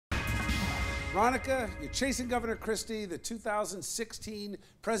Veronica, you're chasing Governor Christie, the 2016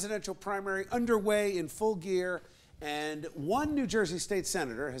 presidential primary underway in full gear, and one New Jersey state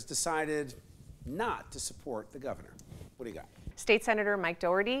senator has decided not to support the governor. What do you got? State Senator Mike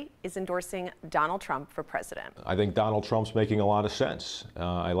Doherty is endorsing Donald Trump for president. I think Donald Trump's making a lot of sense.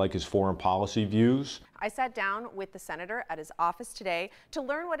 I like his foreign policy views. I sat down with the senator at his office today to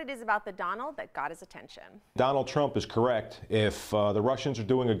learn what it is about the Donald that got his attention. Donald Trump is correct. If the Russians are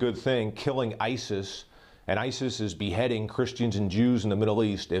doing a good thing, killing ISIS, and ISIS is beheading Christians and Jews in the Middle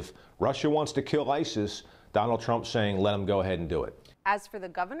East, if Russia wants to kill ISIS, Donald Trump's saying, let him go ahead and do it. As for the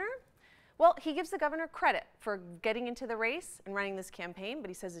governor, well, he gives the governor credit for getting into the race and running this campaign, but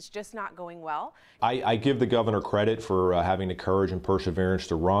he says it's just not going well. I give the governor credit for having the courage and perseverance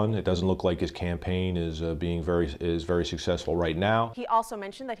to run. It doesn't look like his campaign is very successful right now. He also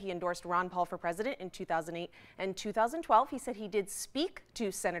mentioned that he endorsed Ron Paul for president in 2008 and 2012. He said he did speak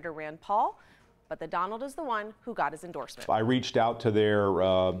to Senator Rand Paul, but the Donald is the one who got his endorsement. I reached out to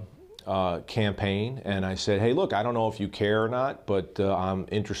their campaign and I said, hey, look, I don't know if you care or not, but I'm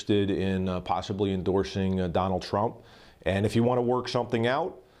interested in possibly endorsing Donald Trump. And if you want to work something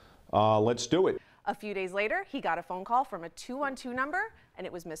out, let's do it. A few days later, he got a phone call from a 212 number, and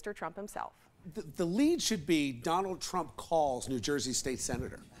it was Mr. Trump himself. The lead should be Donald Trump calls New Jersey state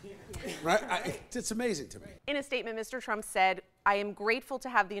senator, right? It's amazing to me. In a statement, Mr. Trump said, I am grateful to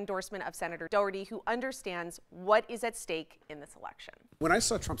have the endorsement of Senator Doherty, who understands what is at stake in this election. When I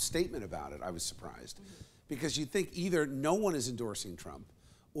saw Trump's statement about it, I was surprised because you'd think either no one is endorsing Trump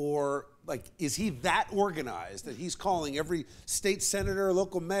or, like, is he that organized that he's calling every state senator,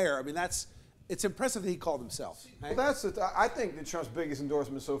 local mayor? I mean, it's impressive that he called himself. Right? Well, I think that Trump's biggest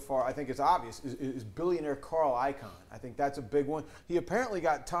endorsement so far, I think it's obvious, is billionaire Carl Icahn. I think that's a big one. He apparently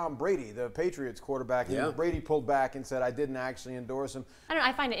got Tom Brady, the Patriots quarterback, and Brady pulled back and said, I didn't actually endorse him. I don't know,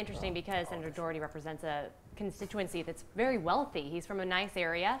 I find it interesting because Senator Doherty represents a constituency that's very wealthy. He's from a nice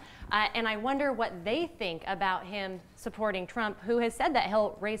area, and I wonder what they think about him supporting Trump, who has said that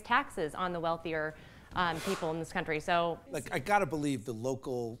he'll raise taxes on the wealthier people in this country. So, like, I gotta believe the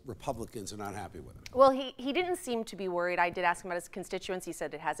local Republicans are not happy with him. Well, he didn't seem to be worried. I did ask him about his constituents. He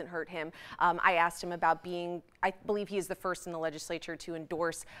said it hasn't hurt him. I asked him about being, I believe he is the first in the legislature to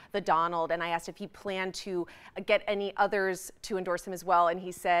endorse the Donald, and I asked if he planned to get any others to endorse him as well, and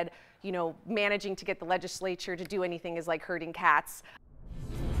he said, you know, managing to get the legislature to do anything is like herding cats.